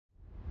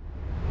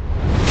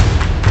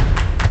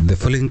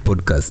following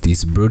podcast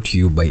is brought to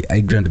you by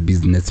iGrant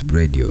Business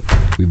Radio.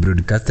 We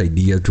broadcast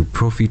ideas to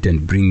profit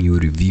and bring you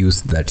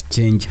reviews that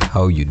change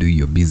how you do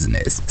your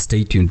business.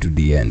 Stay tuned to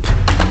the end.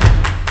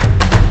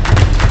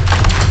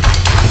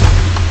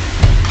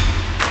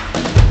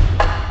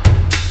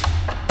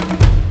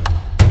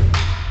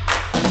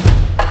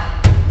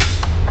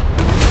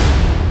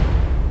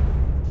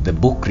 The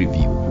book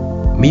review,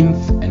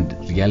 Myth and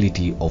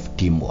Reality of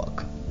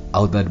Teamwork,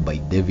 authored by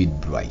David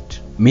Wright.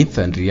 Myth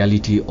and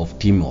Reality of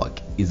Teamwork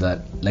is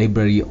a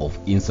library of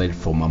insight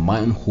from a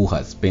man who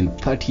has spent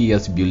 30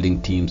 years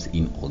building teams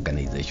in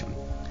organization.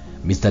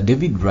 Mr.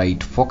 David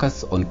Wright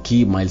focuses on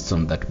key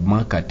milestones that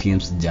mark a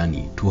team's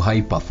journey to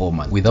high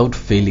performance without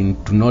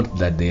failing to note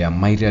that there are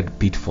myriad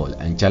pitfalls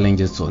and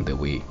challenges on the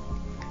way.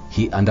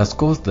 He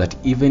underscores that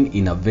even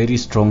in a very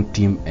strong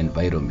team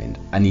environment,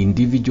 an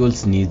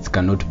individual's needs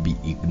cannot be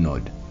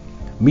ignored.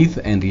 Myth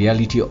and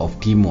reality of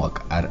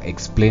teamwork are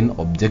explained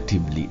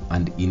objectively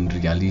and in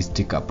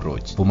realistic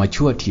approach. For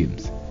mature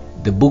teams,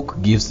 the book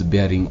gives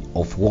bearing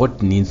of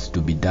what needs to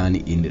be done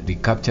in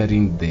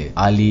recapturing the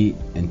early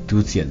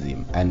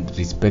enthusiasm and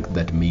respect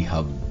that may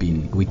have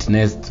been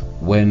witnessed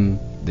when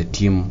the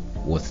team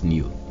was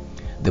new.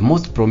 The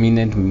most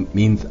prominent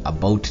myths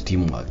about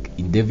teamwork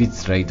in David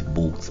Wright's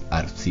books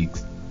are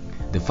 6.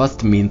 The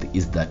first myth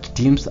is that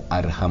teams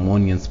are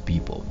harmonious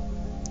people.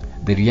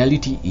 The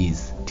reality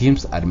is,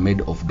 teams are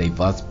made of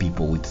diverse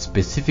people with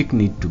specific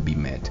needs to be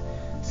met.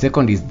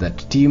 Second is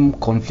that team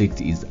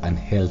conflict is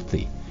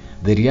unhealthy.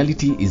 The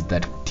reality is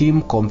that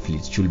team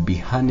conflict should be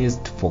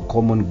harnessed for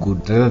common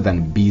good rather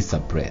than be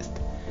suppressed.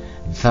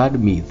 The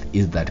third myth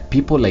is that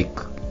people like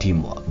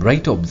teamwork.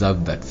 Wright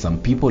observed that some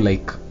people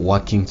like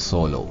working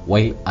solo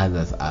while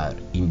others are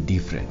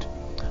indifferent.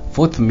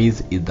 Fourth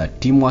myth is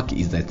that teamwork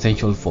is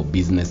essential for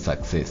business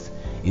success.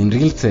 In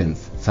real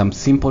sense, some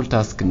simple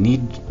tasks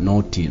need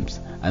no teams,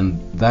 and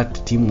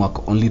that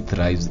teamwork only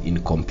thrives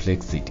in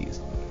complexities.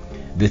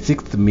 The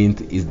sixth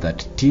myth is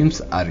that teams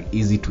are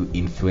easy to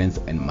influence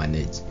and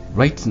manage.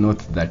 Wright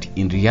notes that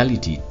in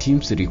reality,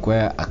 teams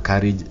require a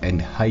courage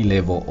and high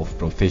level of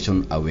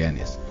professional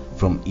awareness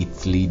from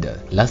its leader.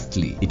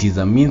 Lastly, it is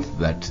a myth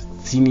that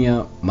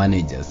senior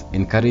managers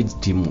encourage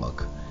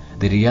teamwork.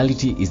 The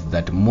reality is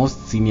that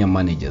most senior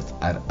managers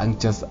are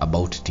anxious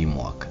about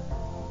teamwork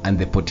and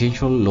the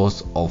potential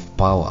loss of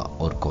power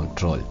or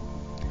control.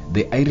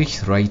 The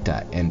Irish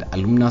writer and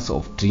alumnus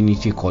of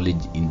Trinity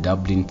College in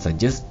Dublin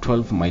suggests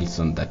 12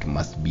 milestones that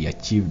must be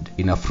achieved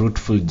in a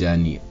fruitful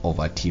journey of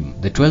a team.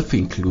 The 12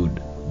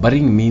 include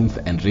burying myths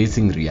and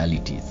raising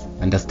realities,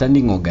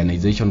 understanding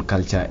organization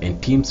culture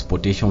and team's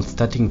potential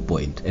starting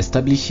point,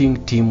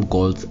 establishing team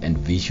goals and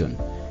vision,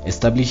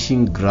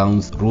 establishing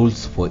grounds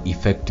rules for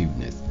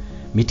effectiveness,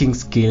 meeting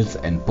skills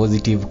and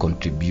positive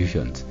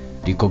contributions,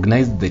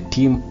 recognize the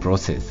team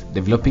process,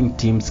 developing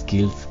team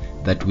skills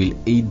that will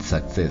aid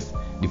success,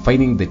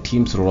 defining the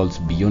team's roles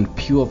beyond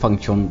pure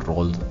function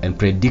roles and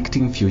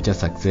predicting future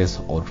success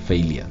or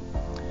failure,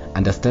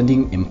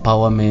 understanding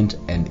empowerment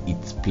and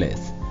its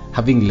place,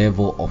 having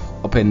level of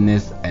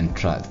openness and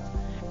trust,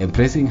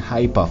 embracing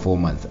high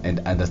performance and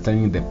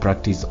understanding the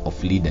practice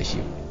of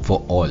leadership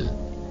for all.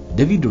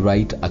 David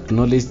Wright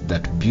acknowledged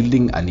that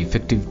building an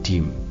effective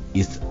team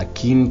is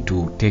akin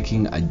to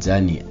taking a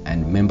journey,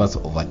 and members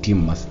of a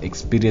team must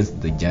experience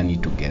the journey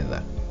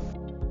together.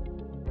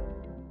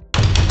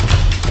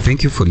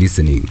 Thank you for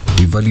listening.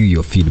 We value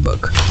your feedback.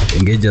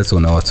 Engage us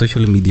on our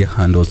social media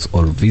handles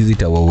or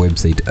visit our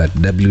website at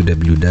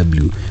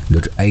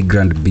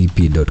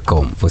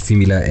www.igrantbp.com for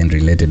similar and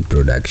related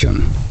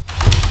production.